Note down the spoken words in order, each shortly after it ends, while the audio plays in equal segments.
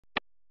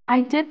I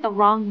did the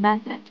wrong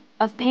method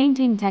of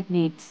painting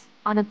techniques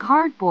on a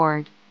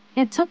cardboard.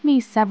 It took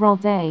me several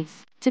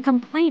days to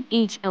complete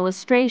each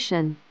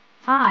illustration.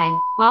 Hi,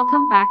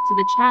 welcome back to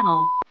the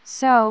channel.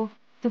 So,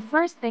 the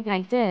first thing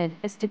I did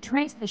is to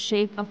trace the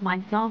shape of my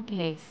phone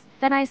case.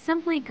 Then I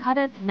simply cut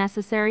the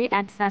necessary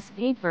excess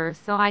paper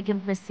so I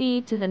can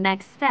proceed to the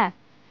next step.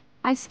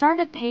 I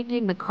started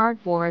painting the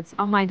cardboards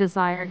on my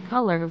desired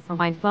color for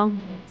my phone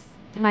case,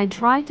 and I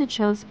tried to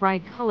choose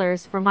bright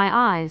colors for my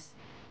eyes.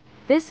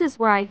 This is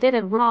where I did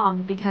it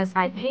wrong because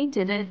I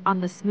painted it on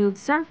the smooth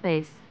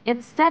surface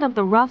instead of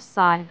the rough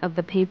side of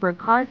the paper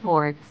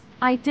cardboards.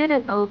 I did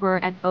it over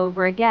and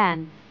over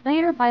again.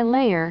 Layer by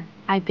layer,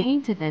 I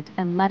painted it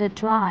and let it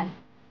dry.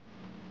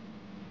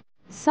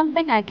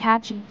 Something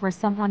eye-catching for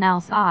someone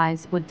else's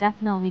eyes would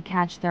definitely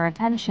catch their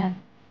attention.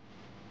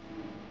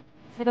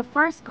 For the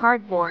first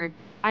cardboard,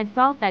 I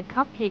felt that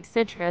Cupcake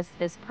Citrus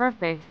is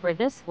perfect for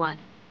this one.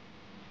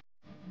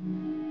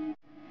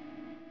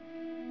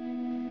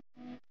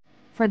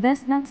 For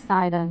this next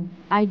item,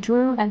 I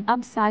drew an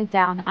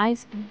upside-down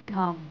ice cream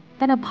cone,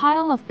 then a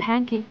pile of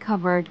pancake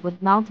covered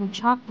with melted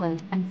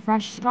chocolate and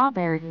fresh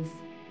strawberries.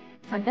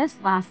 For this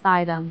last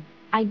item,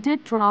 I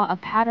did draw a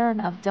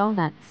pattern of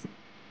donuts.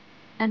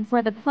 And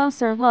for the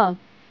closer look,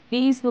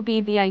 these will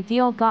be the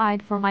ideal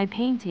guide for my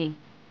painting.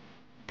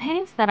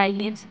 Paints that I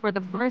used for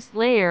the first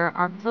layer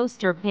are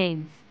poster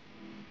paints.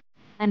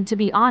 And to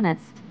be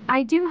honest,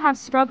 I do have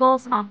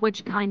struggles on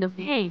which kind of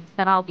paint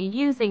that I'll be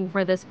using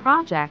for this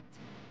project.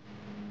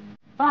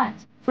 But,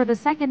 for the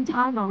second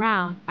time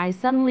around, I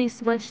suddenly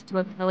switched to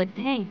acrylic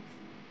paint.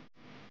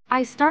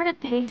 I started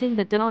painting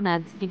the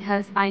donuts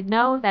because I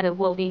know that it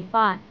will be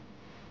fun.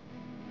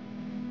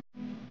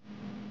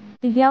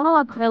 The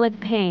yellow acrylic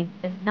paint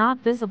is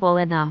not visible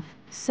enough,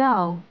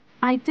 so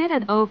I did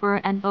it over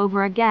and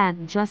over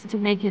again just to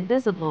make it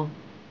visible.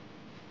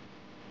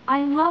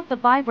 I love the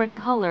vibrant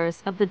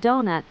colors of the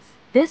donuts.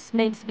 This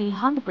makes me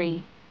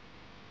hungry.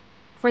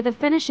 For the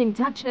finishing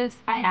touches,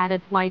 I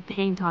added white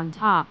paint on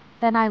top.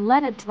 Then I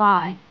let it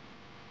dry.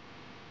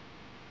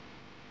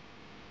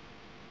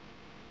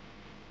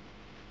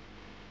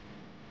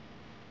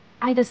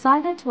 I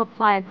decided to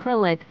apply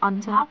acrylic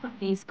on top of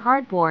these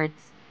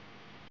cardboards.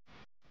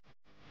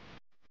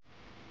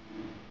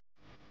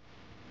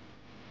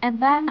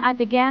 And then I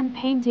began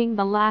painting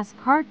the last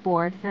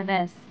cardboard for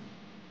this.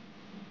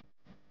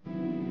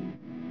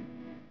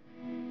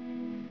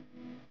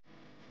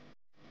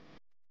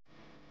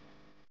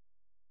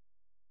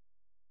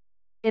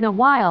 In a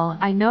while,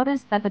 I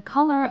noticed that the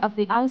color of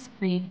the ice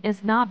cream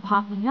is not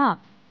popping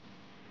up.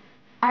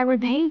 I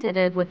repainted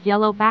it with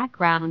yellow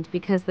background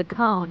because the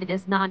cone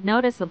is not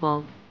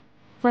noticeable.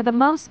 For the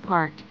most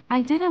part,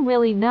 I didn't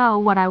really know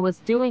what I was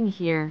doing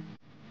here.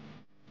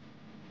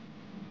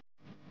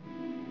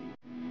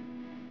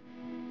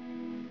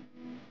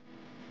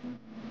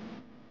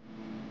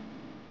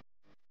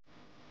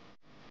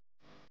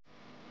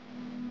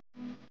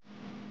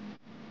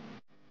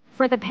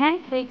 For the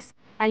pancakes,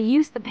 I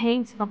used the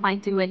paints from my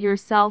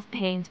do-it-yourself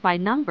paint by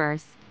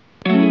numbers.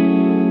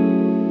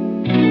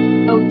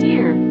 Oh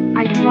dear,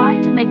 I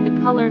tried to make the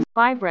colors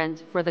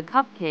vibrant for the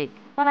cupcake,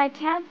 but I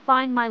can't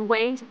find my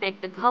way to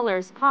make the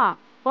colors pop.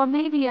 Or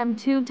maybe I'm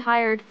too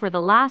tired for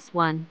the last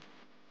one.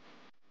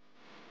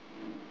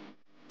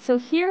 So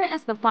here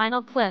is the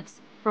final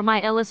clips for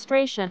my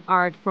illustration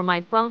art for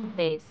my phone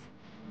case.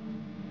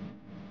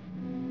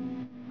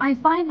 I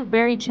find it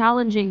very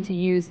challenging to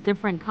use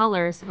different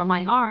colors for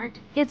my art.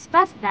 It's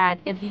best that,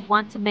 if you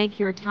want to make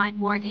your time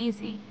more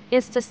easy,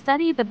 is to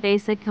study the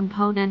basic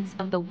components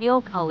of the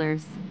wheel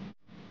colors.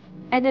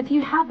 And if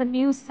you have a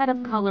new set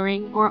of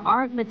coloring or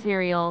art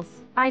materials,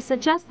 I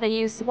suggest that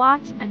you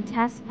swatch and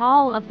test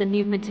all of the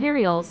new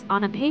materials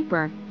on a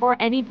paper, or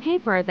any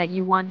paper that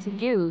you want to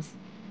use.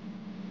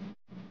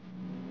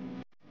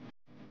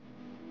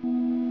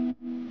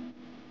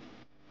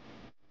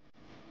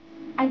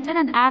 I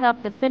didn't add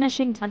up the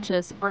finishing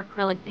touches for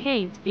acrylic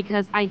paint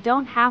because I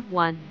don't have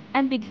one,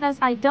 and because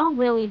I don't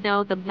really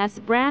know the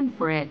best brand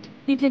for it.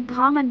 You can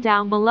comment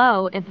down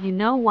below if you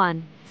know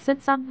one,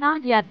 since I'm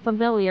not yet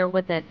familiar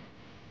with it.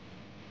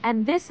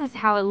 And this is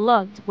how it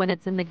looked when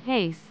it's in the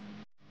case.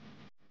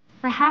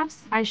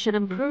 Perhaps I should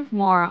improve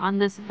more on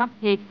this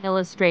cupcake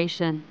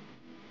illustration.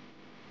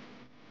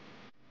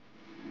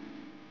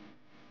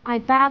 I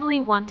badly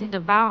want to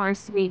devour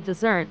sweet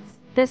desserts.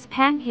 These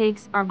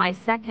pancakes are my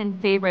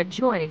second favorite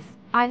choice.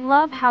 I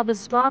love how the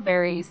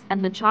strawberries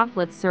and the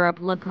chocolate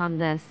syrup look on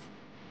this.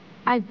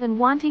 I've been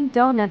wanting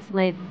donuts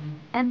lately,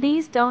 and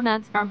these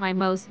donuts are my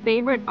most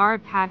favorite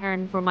art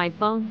pattern for my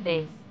phone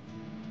face.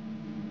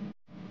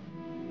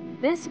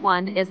 This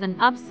one is an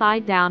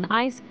upside-down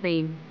ice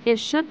cream. It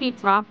should be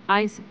dropped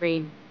ice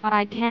cream, but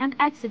I can't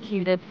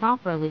execute it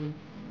properly.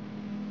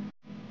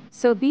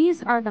 So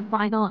these are the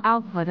final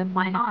output of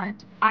my art.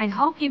 I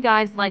hope you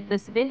guys like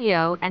this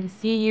video and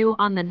see you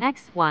on the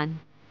next one.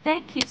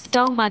 Thank you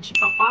so much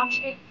for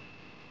watching.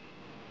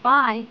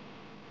 Bye.